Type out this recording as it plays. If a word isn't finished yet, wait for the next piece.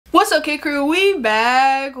Okay, crew, we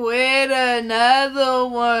back with another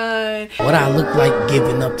one. What I look like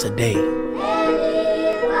giving up today,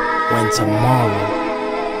 when tomorrow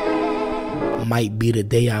might be the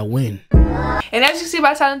day I win. And as you see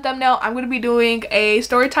by the title and thumbnail, I'm going to be doing a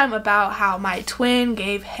story time about how my twin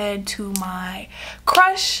gave head to my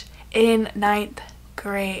crush in 9th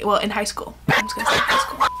grade. Well, in high school. I'm just going to say high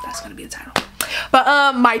school. That's going to be the title.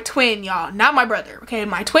 But my twin, y'all, not my brother. Okay,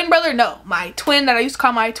 my twin brother, no, my twin that I used to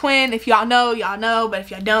call my twin. If y'all know, y'all know, but if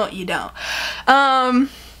y'all don't, you don't.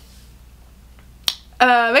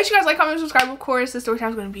 Make sure you guys like, comment, subscribe. Of course, the story time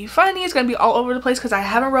is going to be funny. It's going to be all over the place because I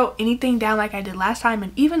haven't wrote anything down like I did last time,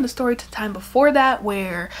 and even the story time before that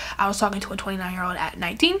where I was talking to a 29-year-old at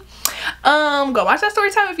 19. Go watch that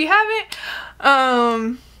story time if you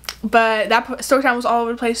haven't. But that story time was all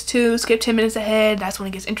over the place too. Skip 10 minutes ahead, that's when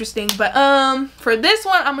it gets interesting. But for this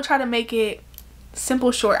one, I'm gonna try to make it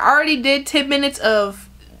simple, short. I already did 10 minutes of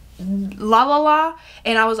la la la,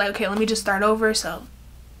 and I was like, okay, let me just start over. So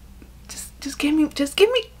just give me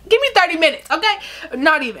 30 minutes, okay?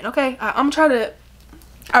 Not even, okay? I'm trying to.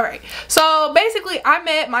 All right, so basically I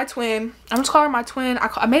met my twin. I'm just calling her my twin.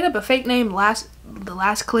 I made up a fake name the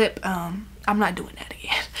last clip. I'm not doing that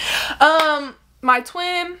again. My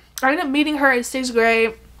twin, I ended up meeting her in 6th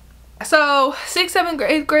grade. So 6th, 7th,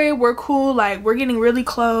 8th grade, we're cool. Like, we're getting really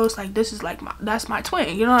close. Like, this is like that's my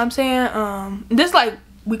twin, you know what I'm saying? This, like,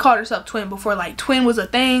 we called ourselves twin before like twin was a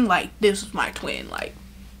thing. Like, this was my twin, like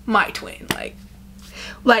my twin.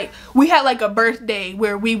 Like we had like a birthday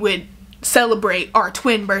where we would celebrate our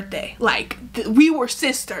twin birthday. Like, we were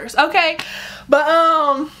sisters, okay?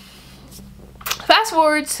 But fast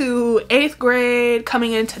forward to 8th grade,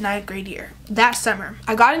 coming into 9th grade year. That summer,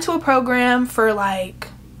 I got into a program for like,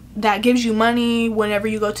 that gives you money whenever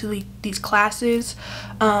you go to these classes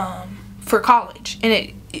for college. And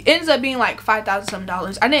it ends up being like $5,000 something.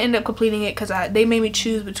 I didn't end up completing it because they made me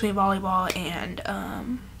choose between volleyball and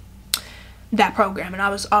that program. And I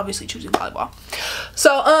was obviously choosing volleyball.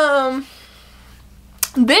 So,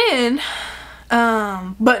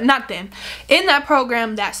 but not then. In that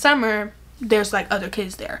program that summer, there's like other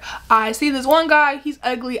kids there. I see this one guy, he's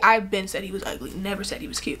ugly. I've been said he was ugly, never said he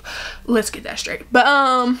was cute. Let's get that straight. But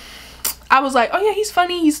I was like, oh yeah, he's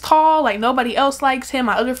funny, he's tall, like nobody else likes him.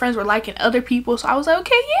 My other friends were liking other people, so I was like,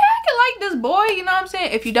 okay, yeah, I can like this boy, you know what I'm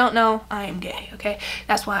saying? If you don't know, I am gay, okay?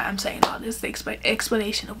 That's why I'm saying all this, the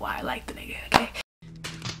explanation of why I like the nigga, okay?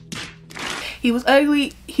 He was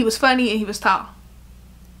ugly, he was funny, and he was tall,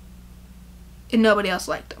 and nobody else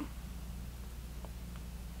liked him.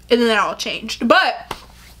 And then that all changed. But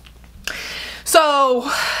so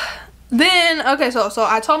then, okay, so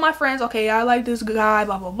I told my friends, okay, I like this guy,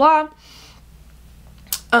 blah blah blah.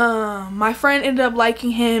 My friend ended up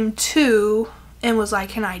liking him too and was like,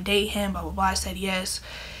 can I date him, blah blah blah. I said yes.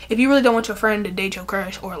 If you really don't want your friend to date your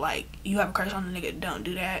crush, or like you have a crush on the nigga, don't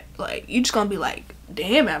do that. Like, you just gonna be like,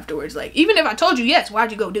 damn, afterwards. Like, even if I told you yes,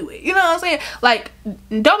 why'd you go do it? You know what I'm saying? Like,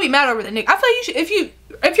 don't be mad over the nigga. I feel like you should,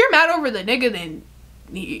 if you're mad over the nigga, then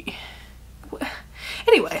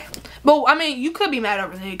anyway. But I mean, you could be mad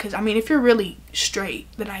over the nigga, because I mean, if you're really straight,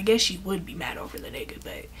 then I guess you would be mad over the nigga.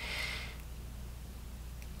 But,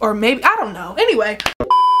 or maybe, I don't know. Anyway,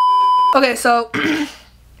 okay, so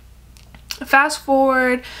fast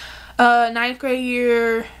forward 9th grade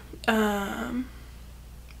year. Mind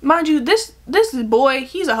you, this boy,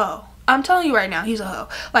 he's a hoe. I'm telling you right now, he's a hoe.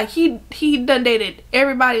 Like, he done dated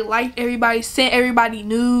everybody, liked everybody, sent everybody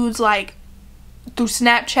nudes, like, through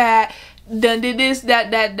Snapchat, done did this,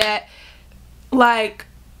 that, like,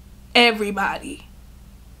 everybody.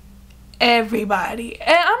 And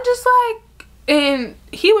I'm just like, and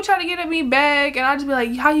he would try to get at me back, and I'd just be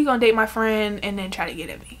like, how you gonna date my friend and then try to get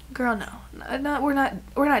at me? Girl, no, we're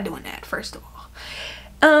not doing that, first of all.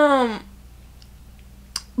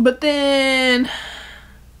 But then,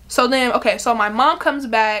 okay, so my mom comes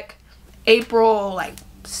back April like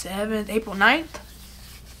 7th, April 9th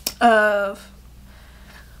of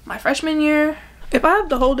my freshman year. If I have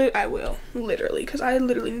to hold it, I will, literally, because I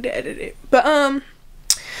literally need to edit it. But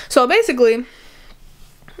so basically,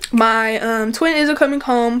 my twin isn't coming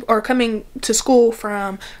home, or coming to school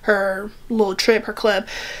from her little trip, her club,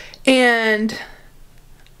 and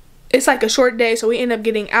it's like a short day, so we end up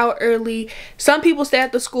getting out early. Some people stay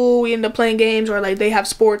at the school, we end up playing games, or like they have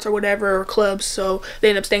sports or whatever, or clubs, so they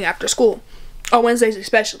end up staying after school, on Wednesdays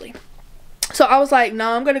especially. So I was like,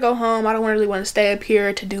 no, I'm gonna go home. I don't really want to stay up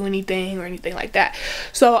here to do anything or anything like that.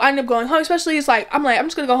 So I ended up going home, especially I'm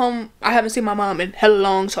just gonna go home. I haven't seen my mom in hella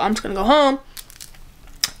long, so I'm just gonna go home.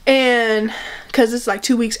 And because it's like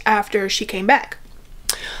 2 weeks after she came back.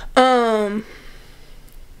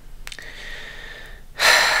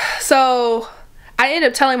 So I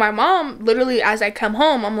ended up telling my mom literally as I come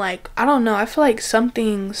home, I'm like, I don't know, I feel like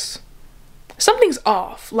something's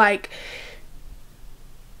off. Like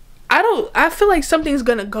I feel like something's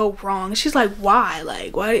gonna go wrong. She's like, why?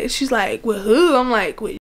 Like, why? She's like, with who? I'm like,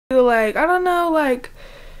 with you. Like, I don't know, like,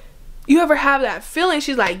 you ever have that feeling?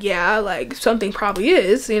 She's like, yeah, like something probably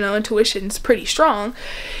is, you know, intuition's pretty strong.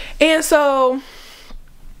 And so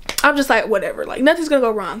I'm just like, whatever, like nothing's gonna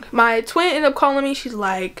go wrong. My twin ended up calling me. She's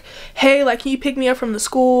like, hey, like, can you pick me up from the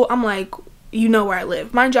school? I'm like, you know where I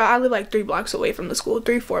live. Mind you, I live like 3 blocks away from the school,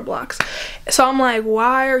 4 blocks. So I'm like,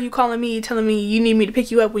 why are you calling me, telling me you need me to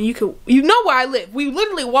pick you up when you know where I live? We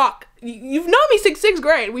literally walk. You've known me since 6th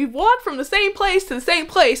grade. We've walked from the same place to the same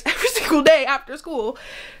place every single day after school.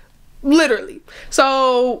 Literally.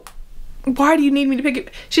 So why do you need me to pick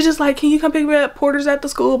it? She's just like, can you come pick me up? Porter's at the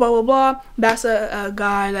school, blah blah blah. That's a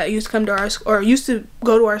guy that used to come to our or used to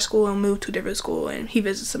go to our school and move to a different school, and he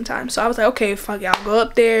visits sometimes. So I was like, okay, fuck it, I'll go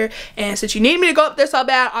up there, and since you need me to go up there so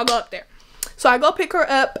bad, I'll go up there. So I go pick her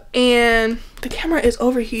up, and the camera is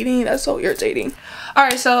overheating. That's so irritating. All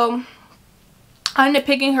right, so I ended up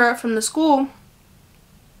picking her up from the school,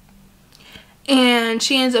 and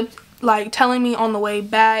she ends up like telling me on the way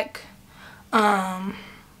back,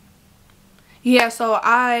 yeah, so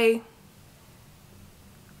I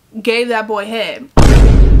gave that boy head.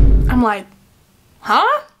 I'm like,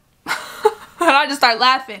 huh? And I just start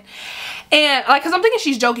laughing. And like, cause I'm thinking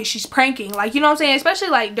she's joking, she's pranking. Like, you know what I'm saying? Especially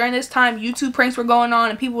like during this time, YouTube pranks were going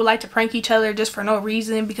on and people would like to prank each other just for no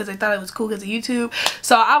reason because they thought it was cool because of YouTube.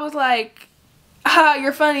 So I was like, ha,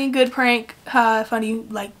 you're funny, good prank. Ha, funny,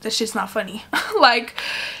 like, this shit's not funny. Like,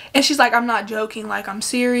 and she's like, I'm not joking, like, I'm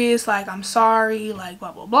serious, like, I'm sorry, like,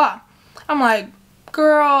 blah, blah, blah. I'm like,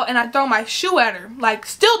 girl, and I throw my shoe at her, like,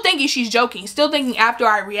 still thinking she's joking, still thinking after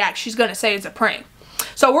I react she's gonna say it's a prank.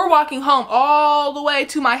 So we're walking home all the way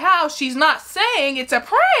to my house. She's not saying it's a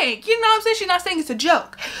prank, you know what I'm saying? She's not saying it's a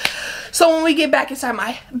joke. So when we get back inside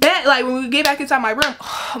my bed, like when we get back inside my room,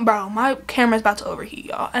 oh, bro, my camera's about to overheat,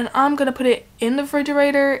 y'all, and I'm gonna put it in the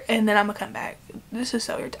refrigerator and then I'm gonna come back. This is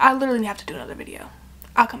so irritating. I literally have to do another video.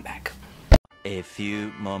 I'll come back. A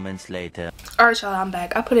few moments later. Alright, y'all, I'm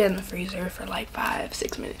back. I put it in the freezer for like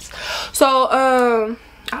 5-6 minutes. So I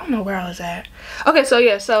don't know where I was at. Okay, so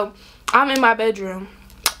yeah, so I'm in my bedroom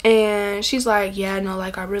and she's like, yeah, no,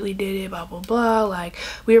 like, I really did it, blah blah blah. Like,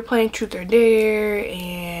 we were playing truth or dare,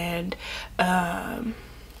 and I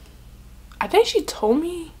think she told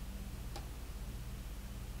me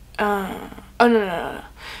oh no,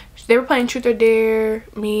 they were playing truth or dare,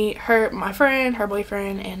 me, her, my friend, her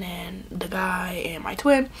boyfriend, and then the guy and my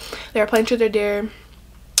twin. They were playing truth or dare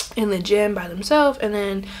in the gym by themselves, and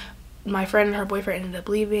then my friend and her boyfriend ended up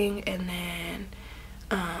leaving, and then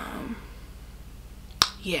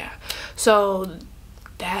yeah, so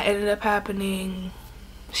that ended up happening.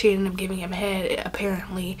 She ended up giving him head,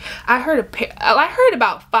 apparently. I heard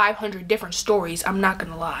about 500 different stories, I'm not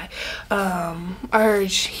gonna lie. I heard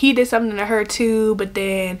he did something to her too, but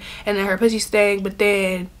then, and then her pussy stank, but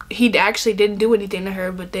then he actually didn't do anything to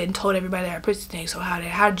her, but then told everybody that her pussy stank. So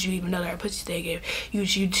how did you even know that her pussy stank if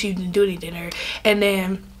she didn't do anything to her? And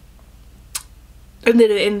then it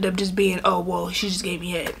ended up just being, oh, well, she just gave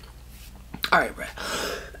me head. Alright, bruh.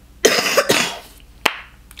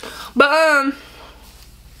 But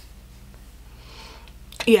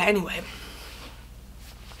yeah, anyway,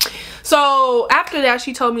 so after that,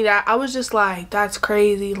 she told me that. I was just like, that's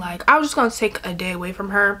crazy. Like, I was just gonna take a day away from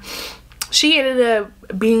her. She ended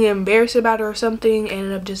up being embarrassed about it or something,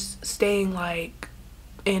 ended up just staying like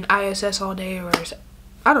in ISS all day, or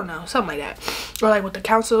I don't know, something like that, or like with the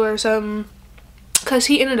counselor or something, because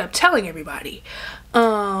he ended up telling everybody,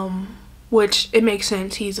 which it makes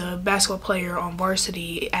sense. He's a basketball player on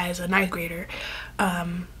varsity as a 9th grader.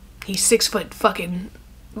 He's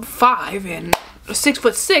 6'5" and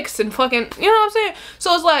 6'6" and fucking, you know what I'm saying?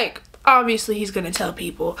 So it's like, obviously he's gonna tell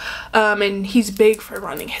people, and he's big for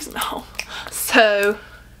running his mouth. So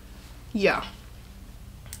yeah.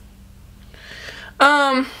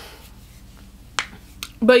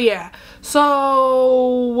 But yeah,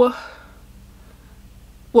 so,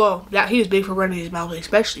 well, yeah, he was big for running his mouth,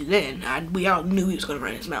 especially then. We all knew he was gonna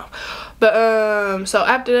run his mouth. But so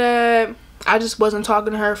after that, I just wasn't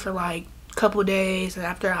talking to her for like a couple days, and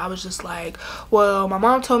after I was just like, well, my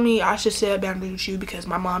mom told me I should set boundaries with you because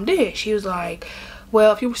my mom did. She was like,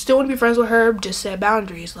 well, if you still want to be friends with her, just set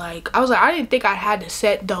boundaries. Like, I was like, I didn't think I had to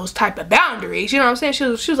set those type of boundaries, you know what I'm saying? She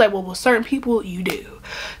was like, well, with certain people you do.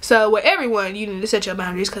 So with everyone, you need to set your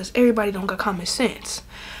boundaries because everybody don't got common sense.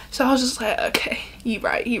 So I was just like, okay, you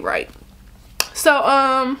right. So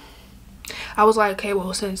I was like, okay,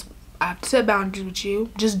 well, since I have to set boundaries with you.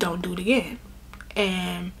 Just don't do it again.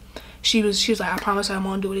 And she was like, I promise I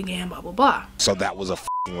won't do it again, blah, blah, blah. So that was a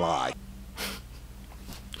f***ing lie.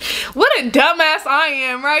 What a dumbass I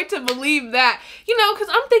am, right, to believe that. You know, because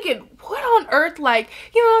I'm thinking, what on earth, like,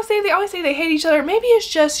 you know what I'm saying? They always say they hate each other. Maybe it's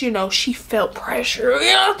just, you know, she felt pressure,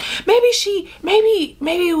 you know? Maybe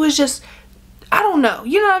it was just, I don't know.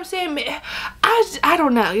 You know what I'm saying? I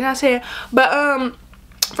don't know, you know what I'm saying? But,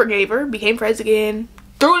 forgave her, became friends again,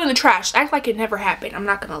 threw it in the trash, act like it never happened. I'm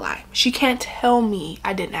not gonna lie. She can't tell me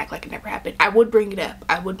I didn't act like it never happened. I would bring it up.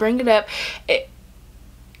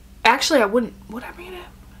 Actually, I wouldn't. Would I bring it up?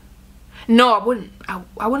 No, I wouldn't.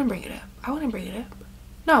 I wouldn't bring it up. I wouldn't bring it up.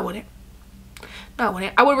 No, I wouldn't. No, I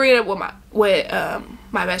wouldn't. I would bring it up with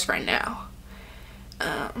my best friend now.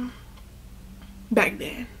 Back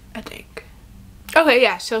then, I think. Okay,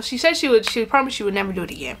 yeah. So she said she would promise she would never do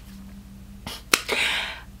it again.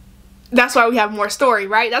 That's why we have more story,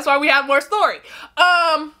 right? That's why we have more story.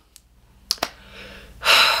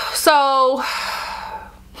 So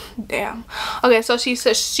damn. Okay, so she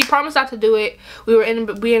said she promised not to do it. We ended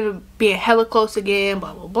up being hella close again,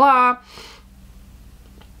 blah blah blah.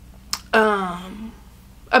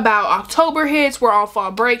 About October hits, we're on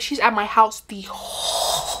fall break. She's at my house the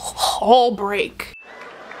whole break.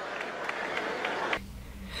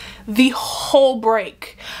 The whole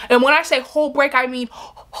break. And when I say whole break, I mean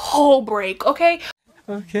whole break, okay?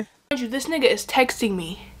 Okay. This nigga is texting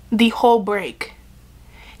me the whole break.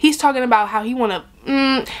 He's talking about how he wanna do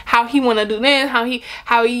this, how he wanna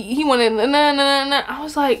nah. I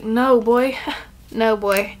was like, no boy, no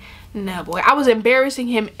boy, no boy. I was embarrassing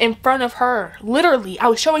him in front of her. Literally, I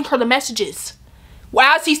was showing her the messages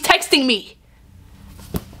while he's texting me.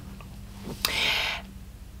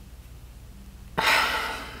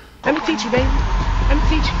 Let me teach you, baby. Let me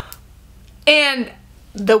teach you. And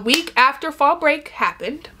the week after fall break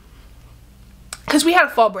happened, because we had a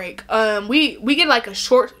fall break, we get like a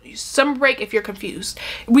short summer break. If you're confused,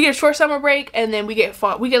 we get a short summer break, and then we get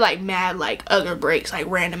like mad like other breaks, like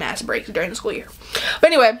random ass breaks during the school year.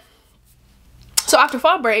 But anyway, so after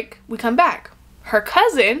fall break, we come back. Her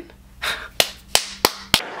cousin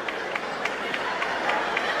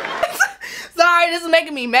sorry, this is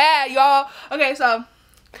making me mad, y'all. Okay, so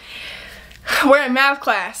we're in math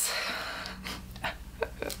class.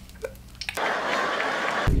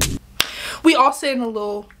 We all sit in a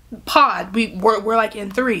little pod. We're like in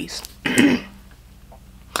threes.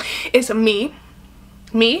 It's me,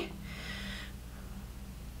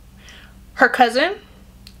 her cousin,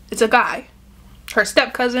 it's a guy, her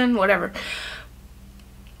step cousin, whatever,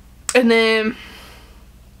 and then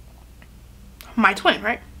my twin,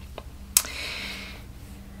 right?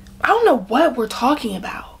 I don't know what we're talking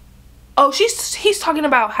about. Oh, he's talking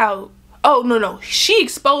about how, oh no, she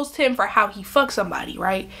exposed him for how he fucked somebody,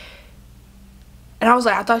 right? And I was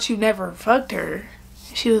like, I thought you never fucked her.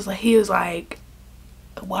 He was like,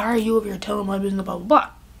 why are you over here telling my business, blah, blah, blah,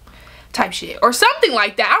 type shit. Or something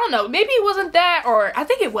like that. I don't know. Maybe it wasn't that, or I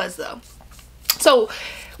think it was, though. So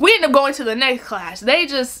we ended up going to the next class. They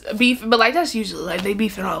just beef, but like that's usually, like they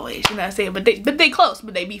beefing always, you know what I'm saying? But they close,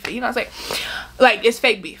 but they beefing, you know what I'm saying? Like, it's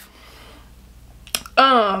fake beef.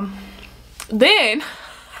 Then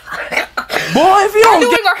Boy, if you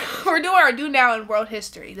don't we're doing our do now in world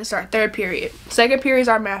history. This is our third period. Second period is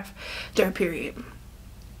our math. Third period.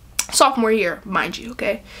 Sophomore year, mind you,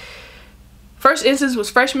 okay? First instance was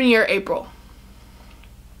freshman year, April.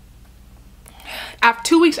 After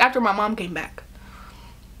 2 weeks after my mom came back.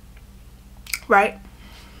 Right?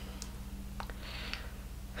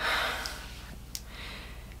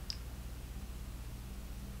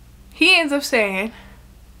 He ends up saying,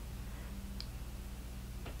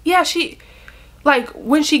 yeah, she, like,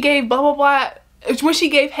 when she gave blah, blah, blah, when she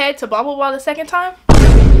gave head to blah, blah, blah the second time,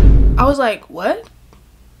 I was like, what?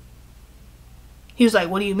 He was like,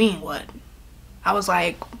 what do you mean, what? I was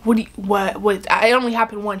like, what, it only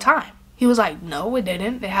happened one time. He was like, no, it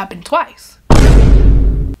didn't. It happened twice.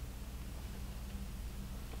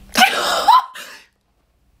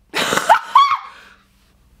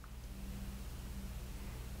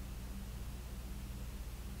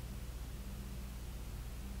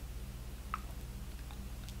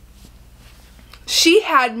 She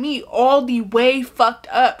had me all the way fucked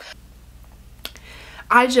up.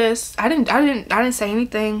 I didn't say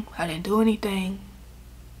anything. I didn't do anything.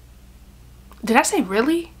 Did I say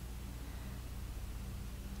really?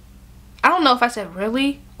 I don't know if I said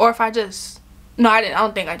really or if I just, no, I didn't. I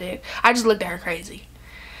don't think I did. I just looked at her crazy.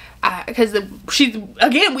 Because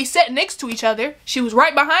again, we sat next to each other. She was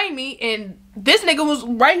right behind me and this nigga was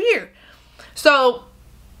right here. So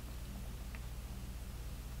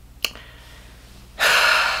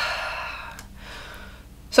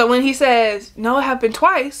So when he says, no, it happened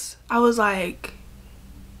twice, I was like,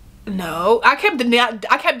 no. I kept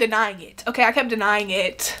denying it. Okay, I kept denying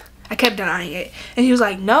it. And he was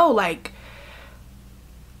like, no, like,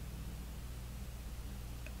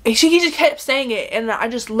 and he just kept saying it. And I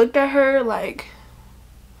just looked at her, like,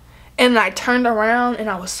 and I turned around and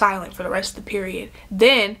I was silent for the rest of the period.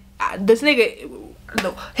 Then this nigga,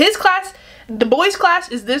 his class, the boys' class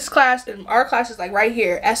is this class, and our class is like right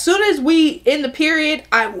here. As soon as we in the period,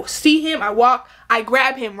 I will see him, I walk, I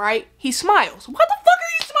grab him, right? He smiles. What the fuck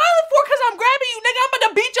are you smiling for? Cause I'm grabbing you, nigga. I'm about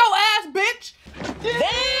to beat your ass, bitch.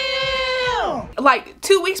 Damn! Like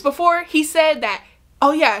 2 weeks before, he said that,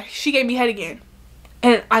 oh yeah, she gave me head again.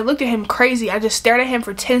 And I looked at him crazy. I just stared at him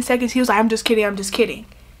for 10 seconds. He was like, I'm just kidding, I'm just kidding.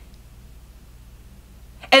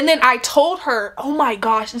 And then I told her, oh my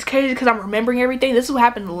gosh, it's crazy because I'm remembering everything. This is what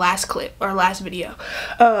happened in the last clip, or last video.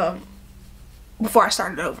 Before I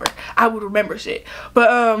started over. I would remember shit.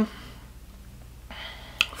 But,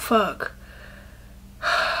 fuck.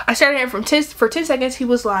 I stared at him for 10 seconds. He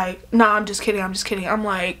was like, nah, I'm just kidding, I'm just kidding. I'm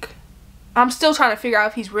like, I'm still trying to figure out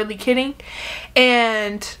if he's really kidding.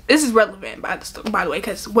 And this is relevant, by the way,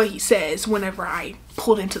 because what he says whenever I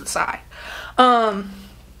pulled him to the side.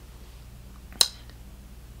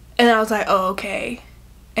 And I was like, oh, okay.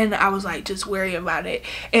 And I was like, just wary about it.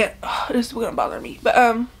 And this is gonna bother me. But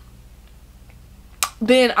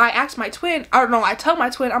then I asked my twin, I don't know, I told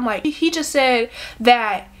my twin, I'm like, he just said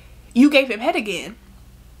that you gave him head again.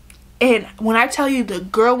 And when I tell you the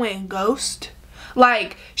girl went ghost,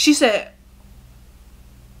 like, she said,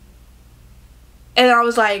 and I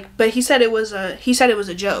was like, but he said it was a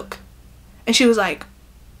joke. And she was like,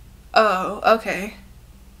 oh, okay.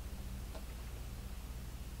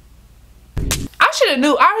 I should have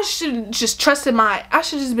knew. I should just trusted I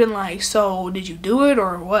should just been like, so did you do it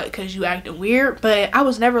or what? Because you acting weird. But I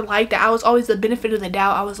was never like that. I was always the benefit of the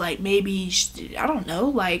doubt. I was like, maybe, I don't know,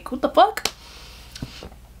 like, what the fuck?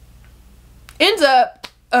 Ends up,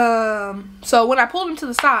 so when I pulled him to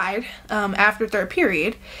the side, after third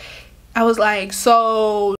period, I was like,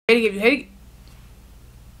 so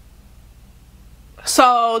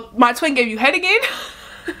so my twin gave you head again?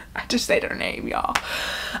 I just said her name, y'all.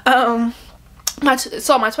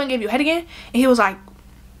 So my twin gave you head again? And he was like,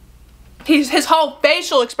 his whole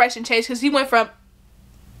facial expression changed because he went from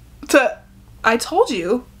to, I told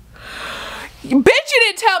you. Bitch, you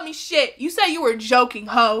didn't tell me shit. You said you were joking,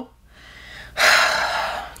 hoe.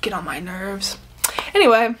 Get on my nerves.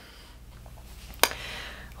 Anyway,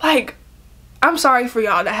 like, I'm sorry for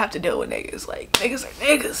y'all that have to deal with niggas. Like, niggas are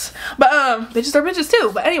niggas. But, bitches are bitches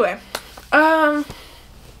too. But anyway,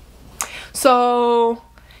 so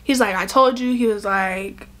he's like, I told you. He was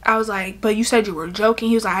like, I was like, but you said you were joking.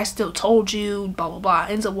 He was like, I still told you, blah, blah, blah.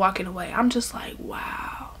 Ends up walking away. I'm just like,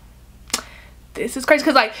 wow. This is crazy.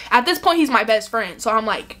 Because, like, at this point, he's my best friend. So I'm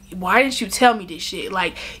like, why didn't you tell me this shit?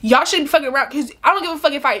 Like, y'all shouldn't be fucking around. Because I don't give a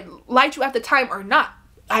fuck if I liked you at the time or not.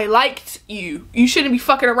 I liked you. You shouldn't be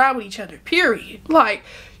fucking around with each other, period. Like,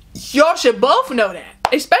 y'all should both know that.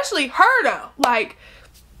 Especially her, though. Like,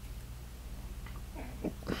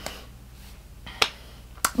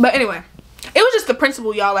 but anyway, it was just the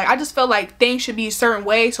principle, y'all. Like, I just felt like things should be a certain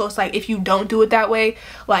way. So it's like, if you don't do it that way,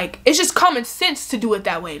 like, it's just common sense to do it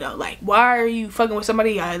that way, though. Like, why are you fucking with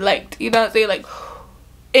somebody I liked? You know what I'm saying? Like,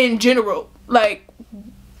 in general. Like,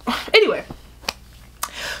 anyway.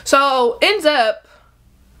 So, ends up,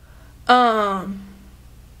 I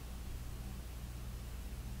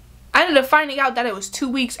ended up finding out that it was 2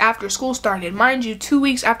 weeks after school started. Mind you, 2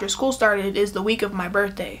 weeks after school started is the week of my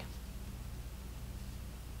birthday.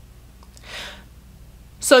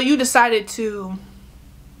 So you decided to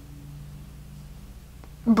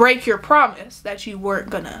break your promise that you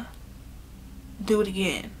weren't gonna do it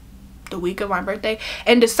again the week of my birthday,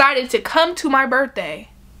 and decided to come to my birthday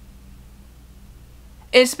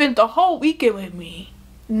and spend the whole weekend with me,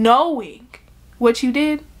 knowing what you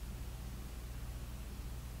did.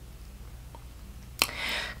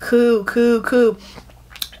 Cool.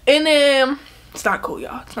 And then, it's not cool,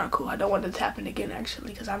 y'all. It's not cool. I don't want it to happen again,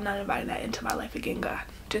 actually, because I'm not inviting that into my life again, God.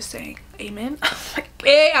 Just saying. Amen.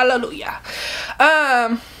 Hey, hallelujah.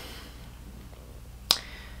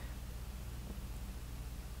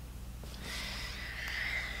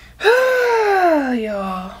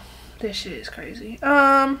 Y'all, this shit is crazy.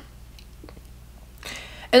 And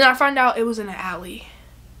then I find out it was in an alley.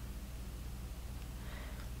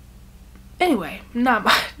 Anyway, not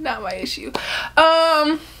my issue.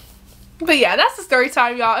 But yeah, that's the story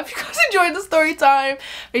time, y'all. If you guys enjoyed the story time,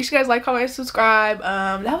 make sure you guys like, comment, and subscribe.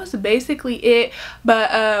 That was basically it.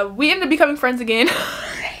 But we ended up becoming friends again.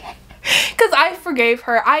 Because I forgave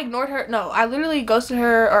her. I ignored her. No, I literally ghosted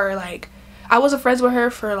her, or like I wasn't friends with her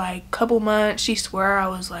for like a couple months. She swore I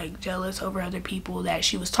was like jealous over other people that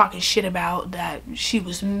she was talking shit about, that she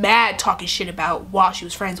was mad talking shit about while she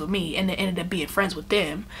was friends with me, and then ended up being friends with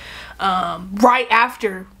them right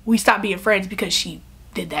after we stopped being friends because she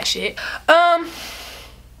did that shit.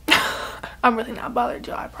 I'm really not bothered,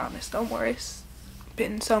 y'all, I promise. Don't worry. It's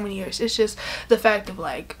been so many years. It's just the fact of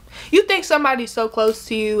like, you think somebody's so close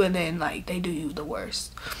to you and then like they do you the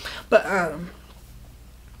worst. But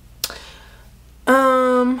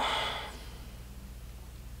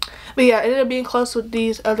but yeah, I ended up being close with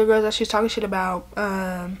these other girls that she's talking shit about.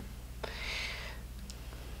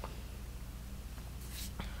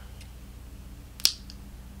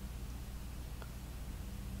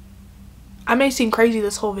 I may seem crazy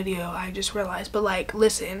this whole video, I just realized, but like,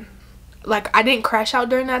 listen, like I didn't crash out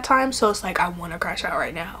during that time, so it's like I want to crash out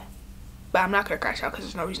right now, but I'm not gonna crash out because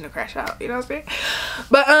there's no reason to crash out, you know what I'm saying?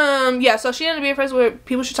 But yeah, so she ended up being friends with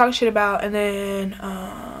people she's talking shit about, and then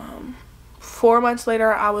 4 months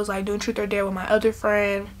later I was like doing truth or dare with my other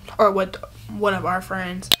friend, or with one of our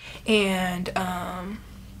friends, and I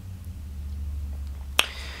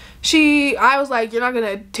was like, you're not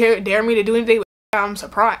gonna dare me to do anything with I'm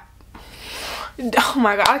surprised. Oh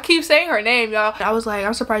my god, I keep saying her name, y'all. I was like,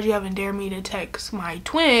 I'm surprised you haven't dared me to text my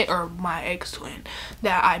twin, or my ex-twin,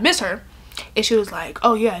 that I miss her. And she was like,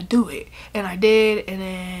 oh yeah, do it. And I did, and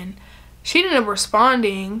then she ended up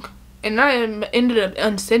responding, and I ended up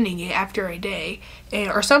unsending it after a day, and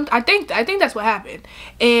or something. I think that's what happened.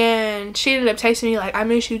 And she ended up texting me like, I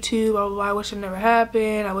miss you too, blah blah blah, I wish it never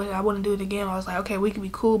happened, I wouldn't do it again. I was like, okay, we can be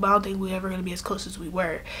cool, but I don't think we're ever gonna be as close as we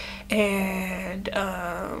were. And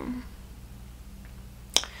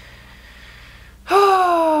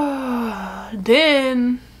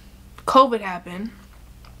then COVID happened,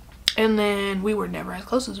 and then we were never as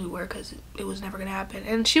close as we were because it was never gonna happen.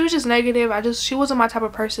 And she was just negative. She wasn't my type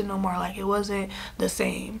of person no more. Like, it wasn't the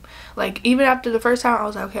same. Like, even after the first time I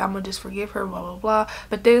was like, okay, I'm gonna just forgive her, blah blah blah.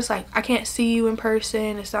 But then it's like, I can't see you in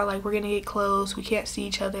person, it's not like we're gonna get close, we can't see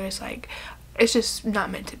each other. It's like, it's just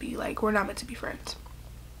not meant to be. Like, we're not meant to be friends.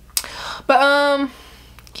 But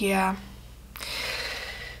yeah,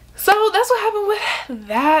 so that's what happened with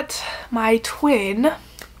that, my twin.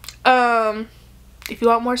 If you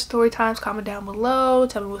want more story times, comment down below.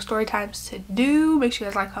 Tell me what story times to do. Make sure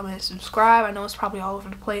you guys like, comment, and subscribe. I know it's probably all over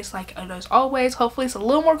the place like as always. Hopefully it's a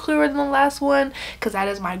little more clearer than the last one, because that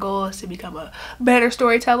is my goal, is to become a better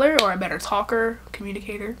storyteller, or a better talker,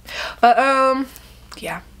 communicator. But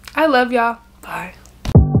yeah, I love y'all. Bye.